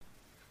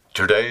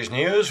Today's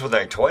news with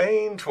a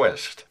Twain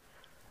twist.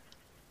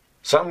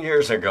 Some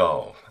years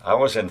ago, I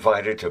was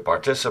invited to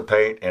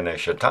participate in a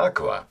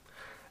Chautauqua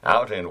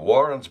out in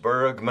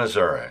Warrensburg,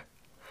 Missouri,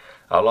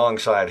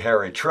 alongside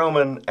Harry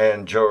Truman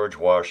and George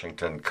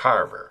Washington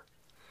Carver.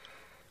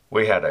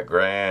 We had a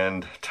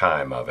grand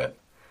time of it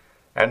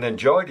and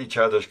enjoyed each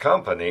other's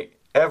company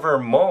ever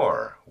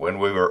more when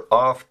we were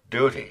off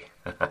duty.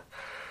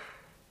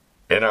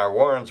 In our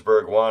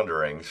Warrensburg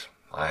wanderings,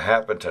 I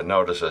happened to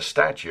notice a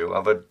statue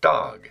of a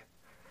dog,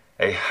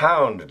 a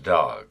hound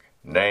dog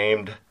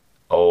named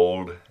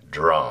Old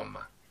Drum.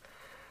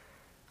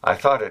 I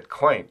thought it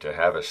quaint to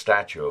have a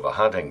statue of a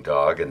hunting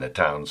dog in the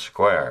town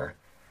square,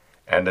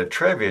 and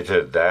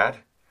attributed that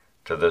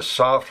to the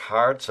soft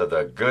hearts of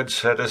the good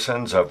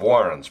citizens of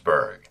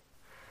Warrensburg.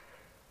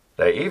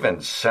 They even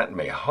sent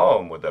me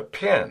home with a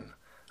pin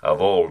of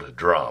Old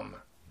Drum,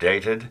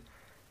 dated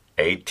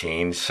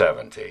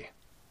 1870.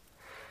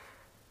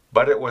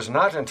 But it was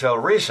not until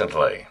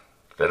recently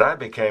that I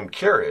became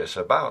curious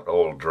about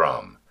Old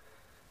Drum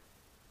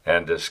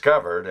and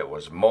discovered it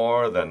was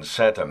more than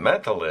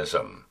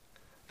sentimentalism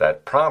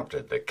that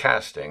prompted the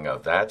casting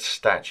of that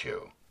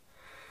statue.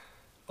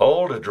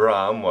 Old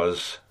Drum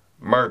was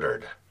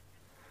murdered,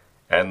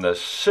 and the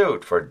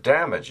suit for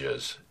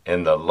damages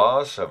in the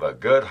loss of a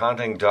good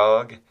hunting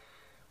dog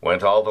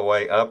went all the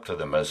way up to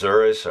the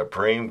Missouri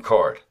Supreme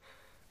Court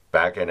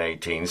back in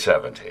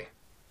 1870.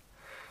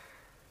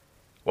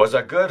 Was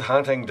a good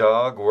hunting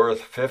dog worth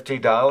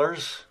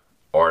 $50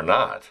 or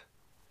not?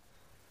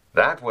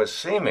 That was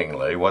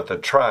seemingly what the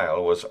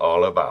trial was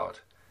all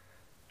about,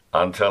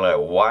 until a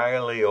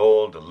wily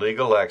old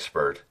legal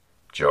expert,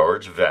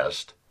 George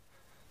Vest,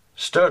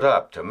 stood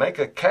up to make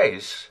a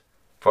case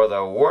for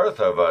the worth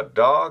of a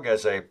dog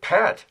as a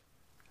pet,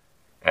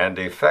 and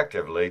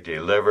effectively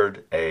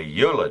delivered a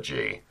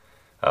eulogy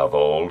of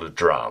Old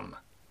Drum.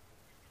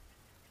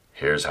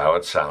 Here's how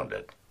it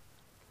sounded.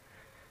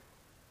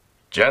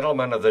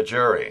 Gentlemen of the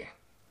jury,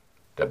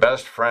 the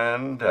best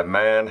friend a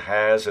man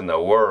has in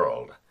the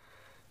world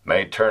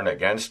may turn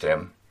against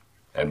him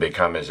and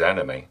become his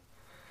enemy.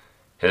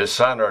 His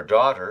son or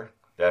daughter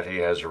that he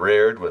has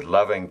reared with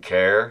loving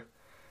care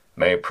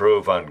may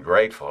prove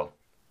ungrateful.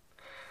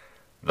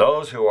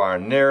 Those who are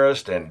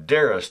nearest and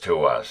dearest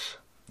to us,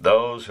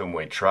 those whom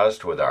we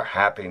trust with our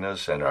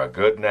happiness and our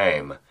good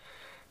name,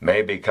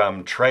 may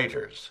become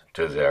traitors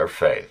to their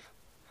faith.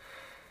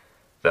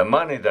 The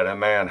money that a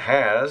man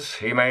has,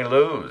 he may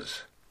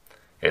lose.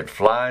 It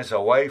flies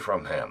away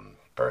from him,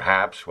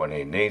 perhaps when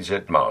he needs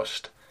it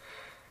most.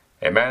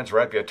 A man's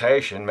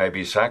reputation may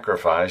be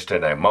sacrificed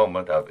in a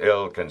moment of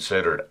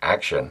ill-considered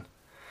action.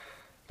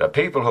 The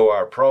people who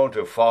are prone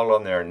to fall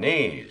on their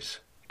knees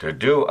to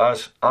do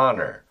us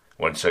honor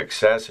when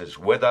success is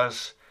with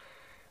us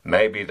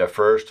may be the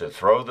first to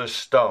throw the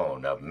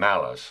stone of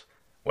malice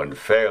when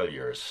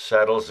failure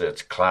settles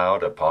its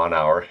cloud upon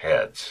our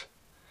heads.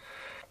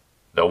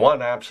 The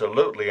one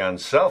absolutely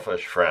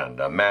unselfish friend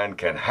a man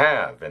can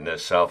have in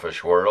this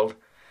selfish world,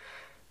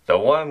 the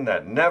one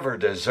that never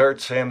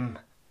deserts him,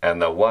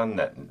 and the one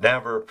that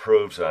never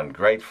proves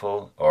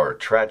ungrateful or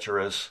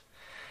treacherous,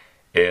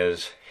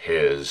 is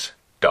his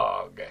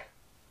dog.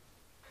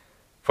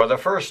 For the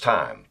first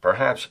time,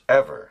 perhaps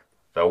ever,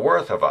 the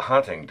worth of a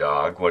hunting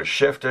dog was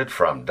shifted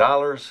from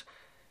dollars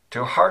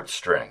to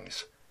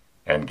heartstrings.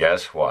 And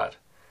guess what?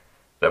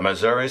 The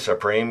Missouri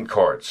Supreme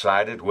Court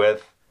sided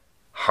with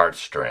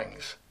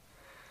heartstrings.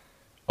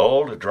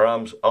 Old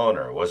Drum's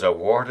owner was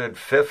awarded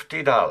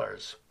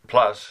 $50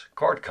 plus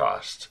court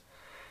costs,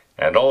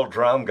 and Old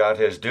Drum got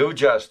his due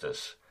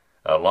justice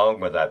along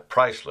with that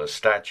priceless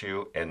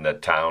statue in the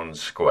town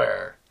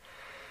square.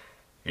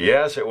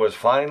 Yes, it was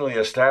finally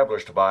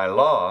established by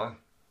law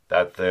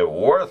that the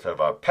worth of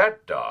a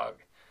pet dog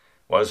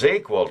was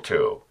equal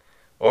to,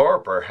 or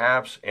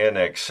perhaps in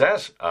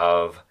excess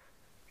of,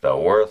 the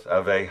worth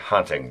of a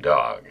hunting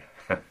dog.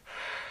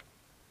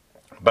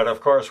 But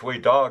of course, we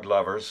dog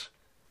lovers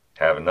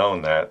have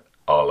known that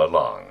all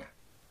along.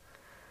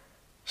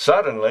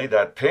 Suddenly,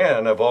 that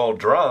pin of Old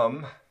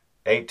Drum,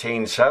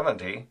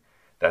 1870,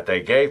 that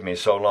they gave me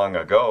so long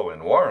ago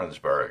in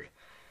Warrensburg,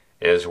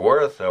 is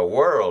worth the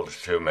world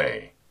to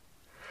me.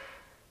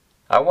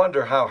 I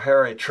wonder how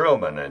Harry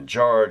Truman and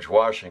George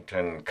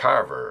Washington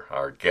Carver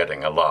are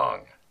getting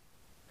along.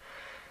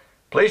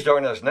 Please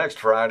join us next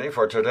Friday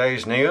for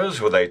today's news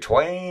with a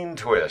Twain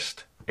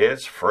twist.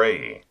 It's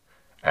free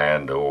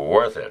and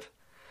worth it.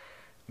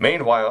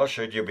 Meanwhile,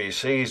 should you be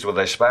seized with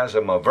a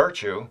spasm of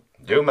virtue,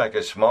 do make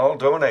a small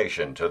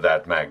donation to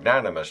that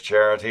magnanimous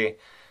charity,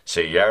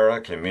 Sierra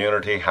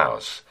Community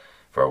House,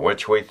 for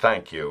which we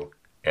thank you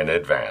in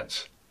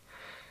advance.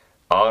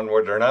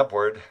 Onward and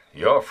upward,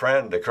 your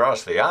friend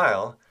across the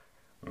aisle,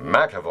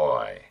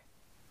 McAvoy.